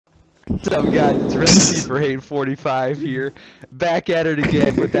What's up, guys? It's Recipe for Hate 45 here. Back at it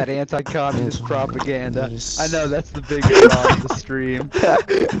again with that anti-communist propaganda. I know that's the big draw of the stream.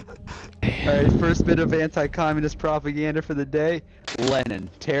 Alright, first bit of anti-communist propaganda for the day. Lenin.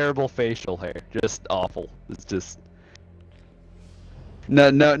 Terrible facial hair. Just awful. It's just...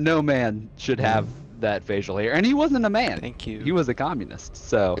 No man should have that facial hair. And he wasn't a man. Thank you. He was a communist,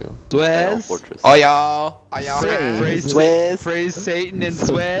 so... Swaz. Oh y'all! Oh y'all! Praise Satan and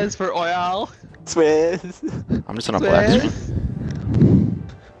Swaz for oil. Swaz. I'm just on a black screen.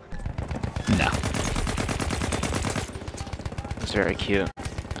 No. It's very cute.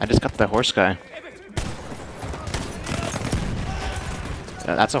 I just got the horse guy.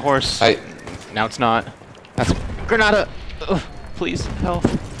 That's a horse. Now it's not. That's a Granada! Ugh, please, help.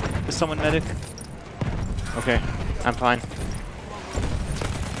 Is someone medic? Okay, I'm fine.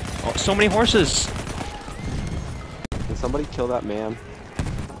 Oh, so many horses! Can somebody kill that man?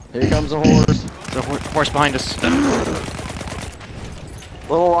 Here comes a horse. There's a horse behind us.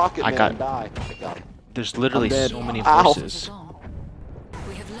 Little rocket I man, got- die. I got him. There's literally so many Ow. horses.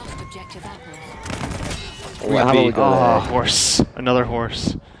 We have lost objective apples. Well, how about we go Oh, there? horse. Another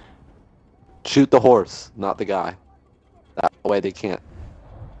horse. Shoot the horse, not the guy. That way they can't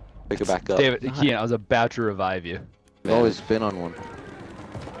pick it back up. David, Kean, I was about to revive you. I've always been on one.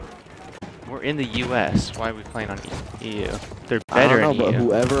 We're in the US. Why are we playing on EU? They're I better don't know, in but EU.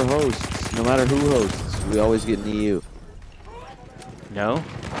 whoever hosts, no matter who hosts, we always get an EU. No?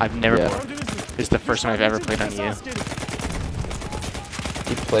 I've never... Yeah. This is the first time I've ever played on EU.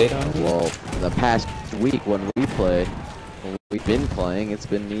 You played on it? Well, the past week when we play, when we've been playing, it's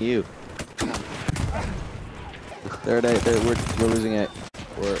been EU. We're losing it.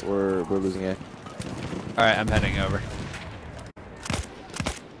 We're losing it. Alright, I'm heading over.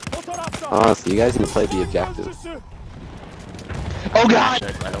 Honestly, you guys need to play the objective. Oh god!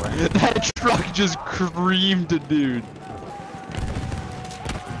 Should, by the way. That truck just creamed a dude.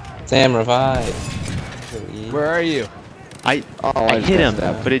 Sam, revive. Where are you? I just hit got him,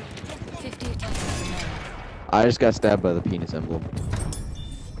 stabbed. but it... 50 attacks remain. I just got stabbed by the penis emblem.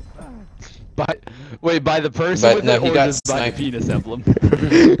 Wait, by the person But with no, it, he or got just by the sniped. penis emblem?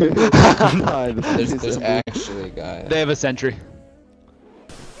 There's actually a guy. They have a sentry.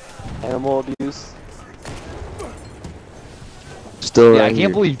 Animal abuse. Still Yeah, right I can't here.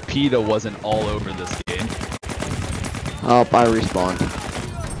 believe PETA wasn't all over this game. Oh, I respawned.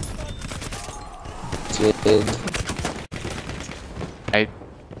 I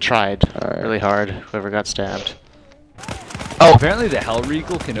tried Alright. really hard, whoever got stabbed. Oh, apparently the Hell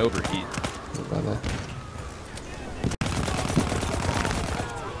Regal can overheat.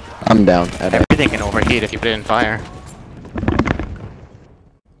 I'm down. At it. Everything can overheat if you put it in fire.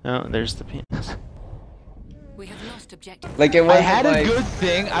 Oh, there's the penis. We have lost objective. Like it I wasn't had a like... good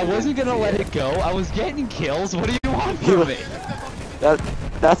thing. I wasn't gonna let it go. I was getting kills. What do you want from me?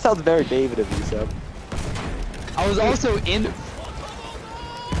 That sounds very David of you, Sam. I was also in.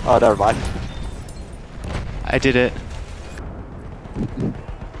 Oh, never mind. I did it.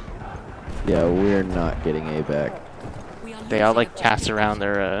 Yeah, we're not getting A back. We are They all losing like objective pass around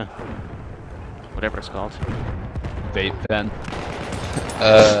their whatever it's called. Vape pen.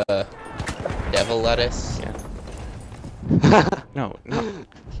 Devil lettuce. Yeah. No,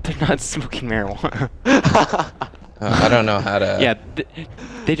 they're not smoking marijuana. I don't know how to... Yeah,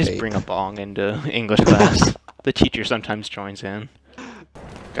 they just vape. bring a bong into English class. The teacher sometimes joins in.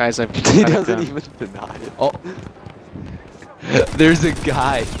 Guys, I've He got a doesn't gun. even deny it. Oh. There's a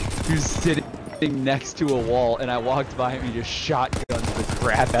guy who's sitting next to a wall, and I walked by him and he just shotgunned the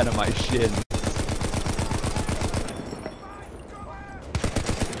crap out of my shin.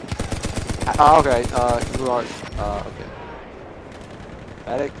 Okay, who are, okay.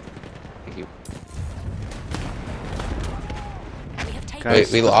 Medic? Thank you. We have taken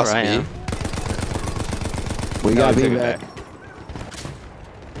Guys, Wait, we look lost where I B? am. We No, got we B took it back.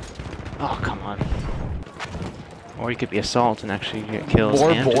 Oh, come on. Or you could be assault and actually get kills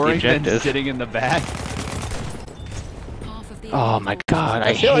More and get the boring than objective. sitting in the back. half of the Oh my god,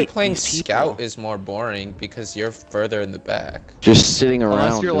 I feel hate like playing these scout people. is more boring because you're further in the back. Just sitting Unless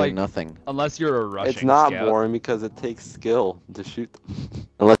around you're doing like- nothing. Unless you're a rushing It's not scout. boring because it takes skill to shoot them.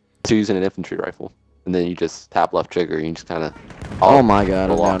 Unless you're using an infantry rifle. And then you just tap left trigger and you just kind of... Oh my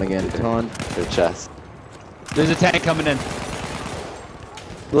god, I'm block down again. to Ton. their chest. There's a tank coming in.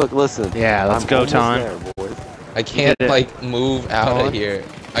 Look, listen. Yeah, let's I'm go, almost Ton. there, boys. I can't, did it. like, move out Huh? of here.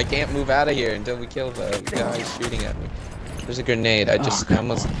 I can't move out of here until we kill the guy shooting at me. There's a grenade. I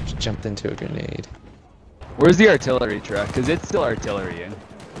almost jumped into a grenade. Where's the artillery truck? Because it's still artillery in.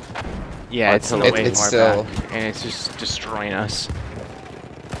 Yeah, it's still It's- way it's more still- back, and it's just destroying us.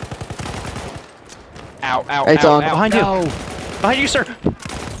 Ow, ow, Hey, ow, Tom, ow, behind you. no. Behind you, sir!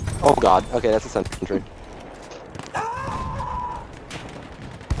 Oh god. Okay, that's a sentry.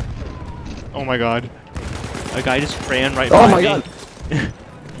 Oh my god. A guy just ran right Oh by my me. god.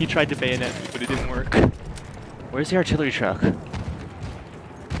 He tried to bayonet me, but it didn't work. Where's the artillery truck? I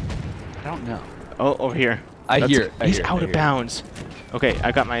don't know. Oh, over here. I hear it. He's out of bounds. Okay,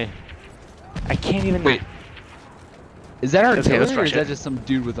 I got my... I can't even... Wait. Is that Okay, artillery let's or rush is that it. just some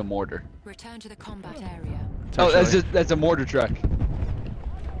dude with a mortar? Return to the combat area. It's Oh, artillery. that's a mortar truck.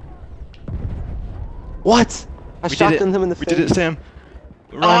 What? I We shot did it. him in the We face. did it, Sam.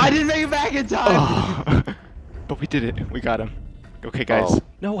 Run. Oh, I didn't make it back in time. Oh. But we did it. We got him. Okay, guys. Oh.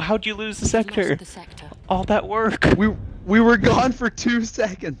 No, how'd you lose the We've sector? lost the sector. All that work. We were gone for 2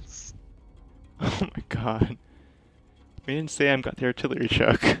 seconds. Oh my god. Me and Sam got the artillery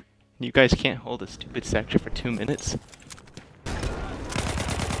truck. You guys can't hold a stupid sector for 2 minutes.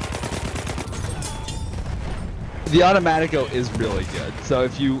 The Automatico is really good. So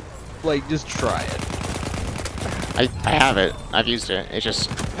if you like, just try it. I have it. I've used it. It's just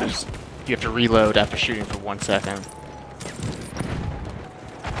you have to reload after shooting for 1 second.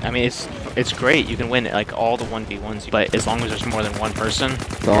 I mean, it's great. You can win like all the 1v1s, but as long as there's more than one person,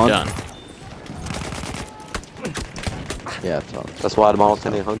 you're on. done. Yeah, it's on. That's why the Model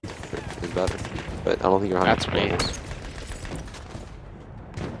 10 800 is better. But I don't think you're 100%. That's great.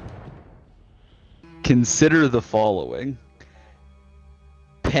 Consider the following: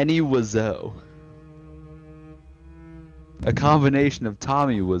 Penny Wiseau, a combination of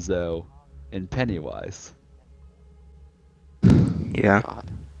Tommy Wiseau and Pennywise. Yeah. God.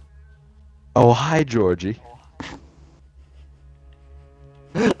 Oh, hi, Georgie.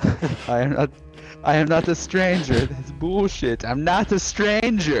 I am not the stranger. That's bullshit. I'm not the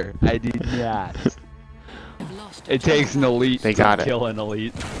stranger. I did not. We've lost It takes an elite They got to it. kill an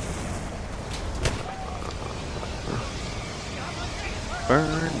elite.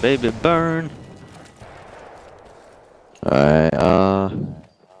 Burn, baby, burn. Alright,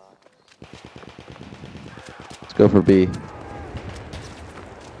 let's go for B.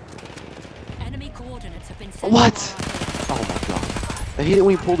 Enemy coordinates have been sent. What? to our base. Oh my god. I hate it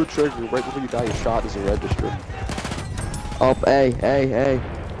when you pull the trigger right before you die. Your shot doesn't register. Oh, hey.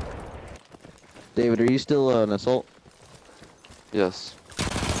 David, are you still an assault? Yes.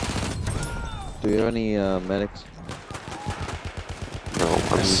 Do we have any medics? No.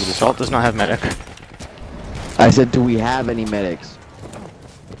 I'm using the Assault does not have medic. I said, do we have any medics?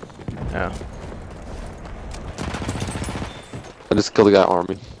 Oh. I just killed a guy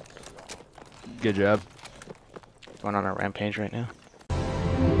army. Good job. Going on a rampage right now.